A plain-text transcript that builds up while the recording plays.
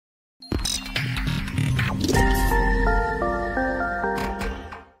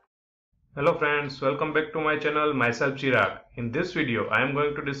Hello friends, welcome back to my channel. Myself Chirag. In this video, I am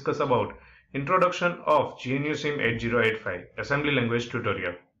going to discuss about introduction of GNU SIM8085 assembly language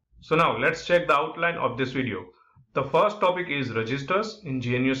tutorial. So now let's check the outline of this video. The first topic is registers in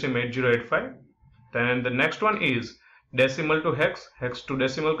GNU SIM8085. Then the next one is decimal to hex, hex to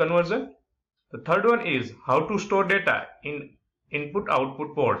decimal conversion. The third one is how to store data in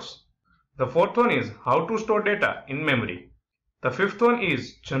input-output ports. The fourth one is how to store data in memory. The fifth one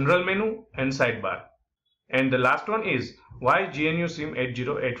is general menu and sidebar. And the last one is why GNU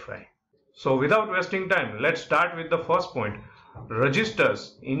SIM8085. So without wasting time, let's start with the first point,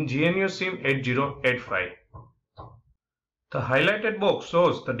 registers in GNU SIM8085. The highlighted box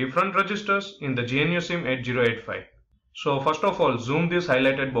shows the different registers in the GNU SIM8085. So first of all, zoom this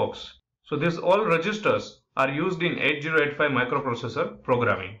highlighted box. So these all registers are used in 8085 microprocessor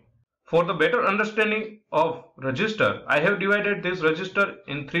programming. For the better understanding of register, I have divided this register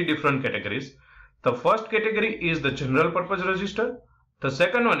in three different categories. The first category is the general purpose register, the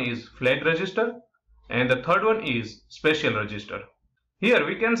second one is flag register, and the third one is special register. Here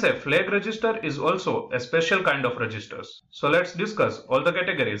we can say flag register is also a special kind of registers. So let's discuss all the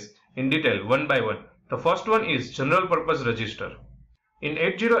categories in detail one by one. The first one is general purpose register. In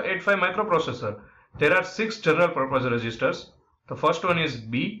 8085 microprocessor, there are 6 general purpose registers. The first one is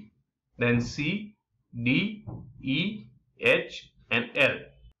B, then C, D, E, H and L.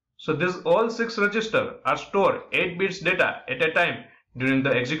 So these all 6 registers are stored 8 bits data at a time during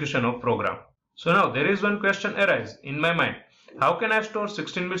the execution of program. So now there is one question arise in my mind. How can I store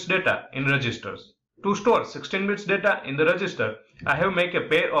 16 bits data in registers? To store 16 bits data in the register, I have make a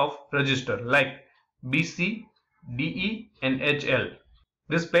pair of register like BC, DE and HL.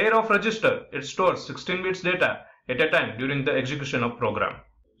 This pair of register, it stores 16 bits data at a time during the execution of program.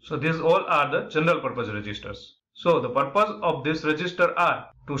 So these all are the general purpose registers. So the purpose of this register are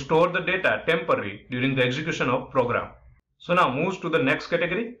to store the data temporarily during the execution of program. So now moves to the next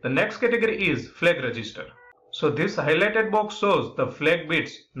category. The next category is flag register. So this highlighted box shows the flag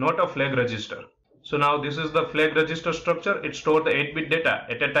bits, not a flag register. So now this is the flag register structure. It stores the 8-bit data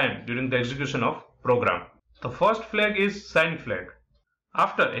at a time during the execution of program. The first flag is sign flag.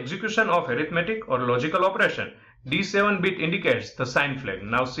 After execution of arithmetic or logical operation, D7 bit indicates the sign flag.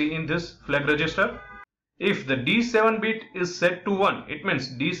 Now see in this flag register, if the D7 bit is set to 1, it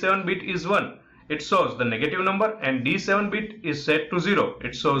means D7 bit is 1, it shows the negative number, and D7 bit is set to 0,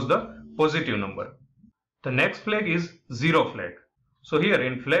 it shows the positive number. The next flag is 0 flag. So here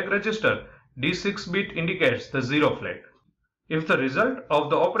in flag register, D6 bit indicates the 0 flag. If the result of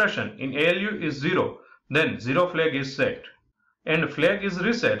the operation in ALU is 0, then 0 flag is set, and flag is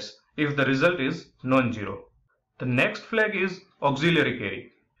resets if the result is non-zero. The next flag is auxiliary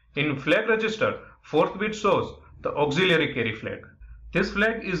carry. In flag register, 4th bit shows the auxiliary carry flag. This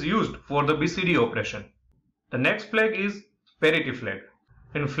flag is used for the BCD operation. The next flag is parity flag.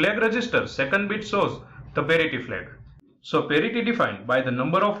 In flag register, 2nd bit shows the parity flag. So parity defined by the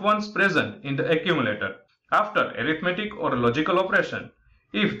number of ones present in the accumulator after arithmetic or logical operation.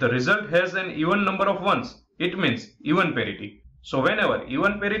 If the result has an even number of ones, it means even parity. So whenever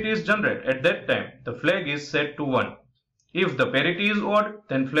even parity is generated, at that time the flag is set to 1. If the parity is odd,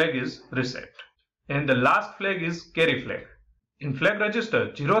 then flag is reset. And the last flag is carry flag. In flag register,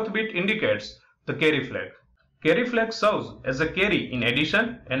 0th bit indicates the carry flag. Carry flag serves as a carry in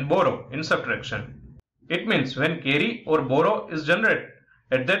addition and borrow in subtraction. It means when carry or borrow is generated,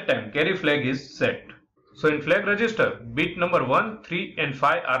 at that time carry flag is set. So in flag register, bit number 1, 3 and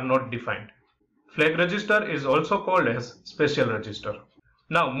 5 are not defined. Flag register is also called as special register.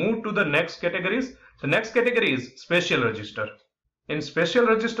 Now move to the next categories. The next category is special register. In special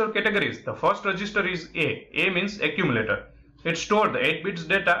register categories, the first register is A. A means accumulator. It stores the 8 bits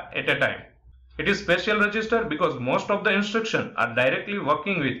data at a time. It is special register because most of the instructions are directly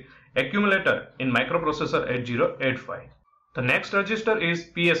working with accumulator in microprocessor 8085. The next register is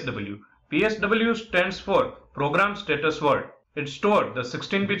PSW. PSW stands for Program Status Word. It stores the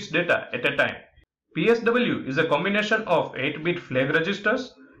 16 bits data at a time. PSW is a combination of 8-bit flag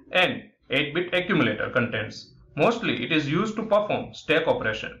registers and 8-bit accumulator contents. Mostly it is used to perform stack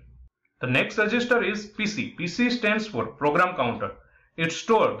operation. The next register is PC. PC stands for program counter. It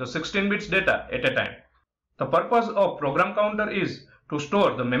stores the 16 bits data at a time. The purpose of program counter is to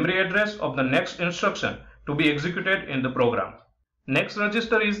store the memory address of the next instruction to be executed in the program. Next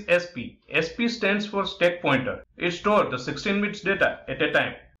register is SP. SP stands for stack pointer. It stores the 16 bits data at a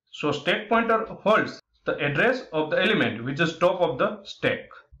time. So stack pointer holds the address of the element which is top of the stack.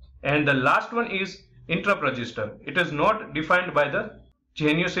 And the last one is interrupt register. It is not defined by the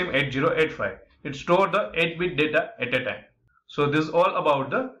GNU SIM8085. It stores the 8-bit data at a time. So this is all about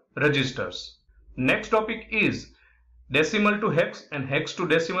the registers. Next topic is decimal to hex and hex to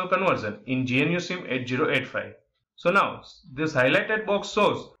decimal conversion in GNUSIM 8085. So now this highlighted box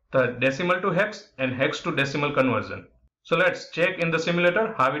shows the decimal to hex and hex to decimal conversion. So let's check in the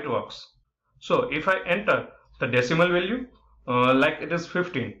simulator how it works. So if I enter the decimal value like it is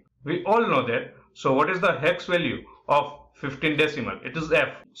 15, we all know that. So what is the hex value of 15 decimal? It is F.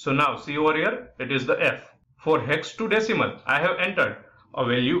 So now see over here, it is the F. For hex to decimal, I have entered a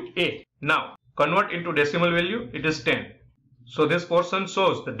value A. Now convert into decimal value, it is 10. So this portion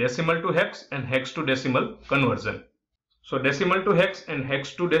shows the decimal to hex and hex to decimal conversion. So decimal to hex and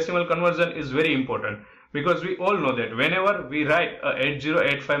hex to decimal conversion is very important, because we all know that whenever we write a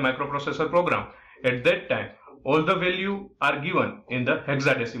 8085 microprocessor program, at that time all the value are given in the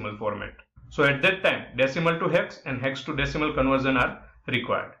hexadecimal format. So at that time decimal to hex and hex to decimal conversion are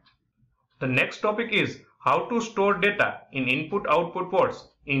required. The next topic is how to store data in input-output ports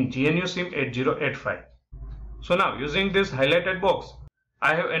in GNUSIM 8085. So now using this highlighted box,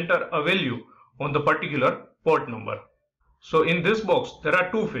 I have entered a value on the particular port number. So in this box there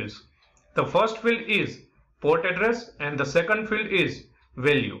are two fields. The first field is port address and the second field is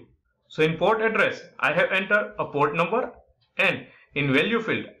value. So in port address I have entered a port number, and in value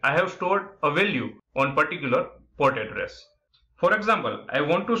field I have stored a value on particular port address. For example, I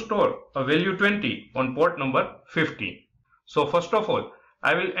want to store a value 20 on port number 50. So first of all,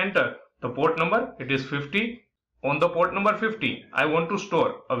 I will enter the port number, it is 50. On the port number 50, I want to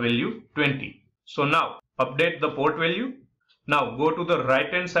store a value 20. So now update the port value. Now go to the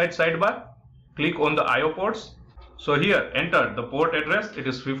right hand side sidebar, click on the IO ports. So here enter the port address, it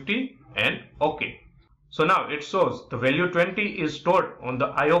is 50 and OK. So now it shows the value 20 is stored on the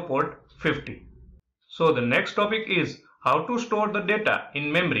IO port 50. So the next topic is how to store the data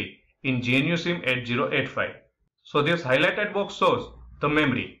in memory in GNUSIM 8085. So this highlighted box shows the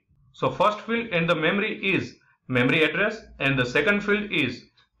memory. So first field in the memory is memory address and the second field is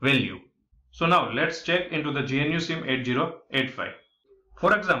value. So now let's check into the GNUSIM 8085.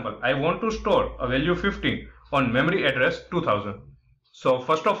 For example, I want to store a value 15 on memory address 2000. So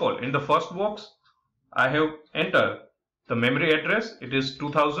first of all, in the first box, I have entered the memory address, it is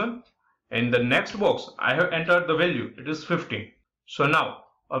 2000. In the next box, I have entered the value, it is 15. So now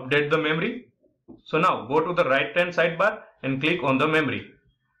update the memory. So now go to the right hand sidebar and click on the memory.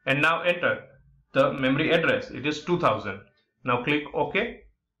 And now enter the memory address, it is 2000. Now click OK,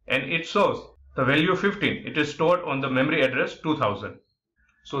 and it shows the value 15, it is stored on the memory address 2000.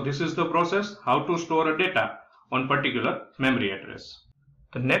 So this is the process how to store a data on particular memory address.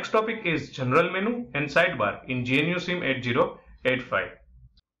 The next topic is general menu and sidebar in GNUSIM 8085.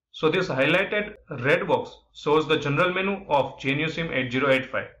 So this highlighted red box shows the general menu of GNUSIM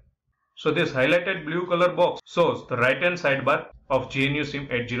 8085. So this highlighted blue color box shows the right hand sidebar of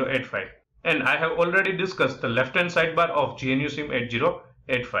GNUSIM 8085. And I have already discussed the left hand sidebar of GNUSIM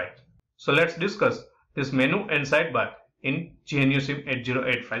 8085. So let's discuss this menu and sidebar in GNUSIM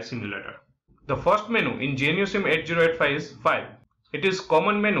 8085 simulator. The first menu in GNUSIM 8085 is File. It is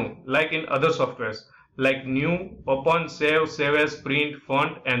common menu like in other softwares like New, Open, Save, Save As, Print,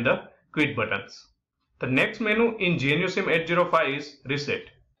 Font and the Quit buttons. The next menu in GNUSIM 805 is Reset.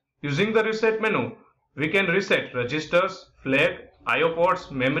 Using the Reset menu, we can reset registers, flag, IO ports,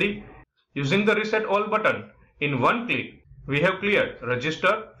 memory. Using the Reset All button, in one click, we have cleared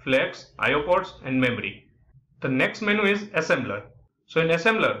register, flags, IO ports and memory. The next menu is Assembler. So in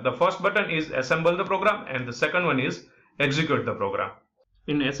Assembler, the first button is Assemble the program and the second one is Execute the program.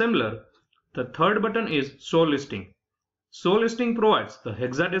 In Assembler, the third button is Show Listing. Show Listing provides the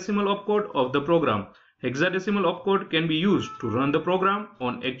hexadecimal opcode of the program. Hexadecimal opcode can be used to run the program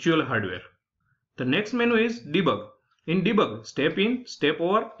on actual hardware. The next menu is Debug. In Debug, step in, step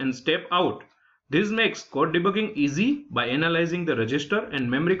over and step out. This makes code debugging easy by analyzing the register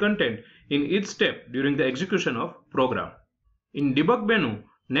and memory content in each step during the execution of program. In Debug menu,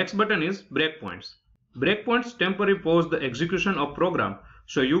 next button is Breakpoints. Breakpoints temporarily pause the execution of program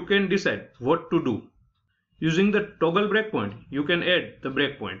so you can decide what to do. Using the toggle breakpoint, you can add the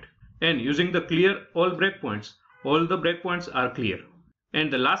breakpoint. And using the clear all breakpoints, all the breakpoints are clear.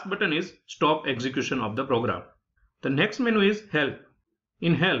 And the last button is Stop execution of the program. The next menu is Help.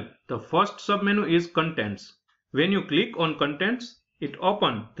 In Help, the first submenu is Contents. When you click on Contents, it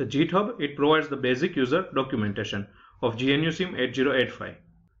opens the GitHub. It provides the basic user documentation of GNUSIM 8085.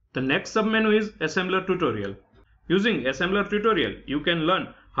 The next submenu is Assembler Tutorial. Using Assembler Tutorial, you can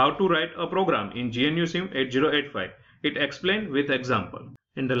learn how to write a program in GNUSIM 8085. It explained with example.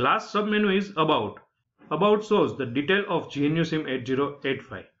 And the last submenu is About. About shows the detail of GNUSIM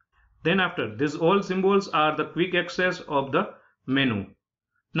 8085. Then after, these all symbols are the quick access of the menu.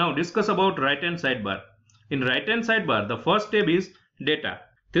 Now discuss about right hand sidebar. In right hand sidebar, the first tab is data.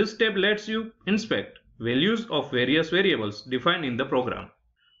 This tab lets you inspect values of various variables defined in the program.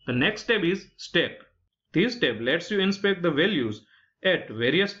 The next tab is stack. This tab lets you inspect the values at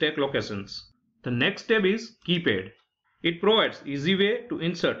various stack locations. The next tab is keypad. It provides easy way to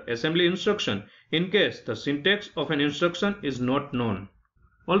insert assembly instruction in case the syntax of an instruction is not known.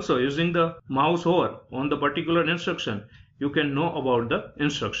 Also, using the mouse over on the particular instruction, you can know about the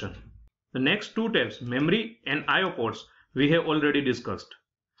instruction. The next two tabs, memory and I/O ports, we have already discussed.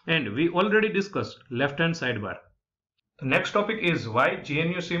 And we already discussed left hand sidebar. The next topic is why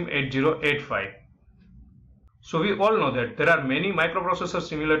GNU SIM8085. So we all know that there are many microprocessor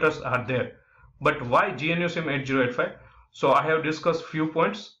simulators are there. But why GNU SIM8085? So I have discussed few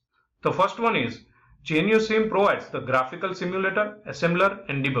points. The first one is GNU SIM provides the graphical simulator, assembler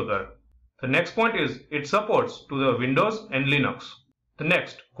and debugger. The next point is it supports to the Windows and Linux. The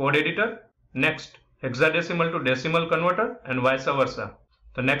next, code editor. Next, hexadecimal to decimal converter and vice versa.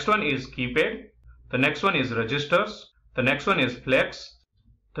 The next one is keypad. The next one is registers. The next one is flex.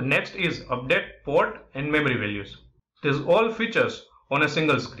 The next is update port and memory values. These all features on a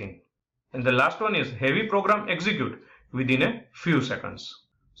single screen. And the last one is heavy program execute within a few seconds.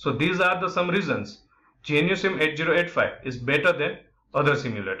 So these are the some reasons GNU SIM8085 is better than other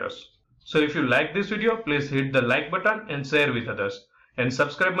simulators. So if you like this video, please hit the like button and share with others. And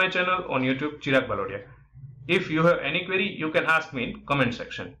subscribe my channel on YouTube, Chirag Bhalodia. If you have any query, you can ask me in comment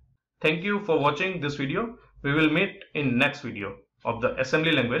section. Thank you for watching this video. We will meet in next video of the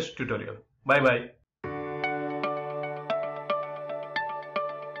assembly language tutorial. Bye bye.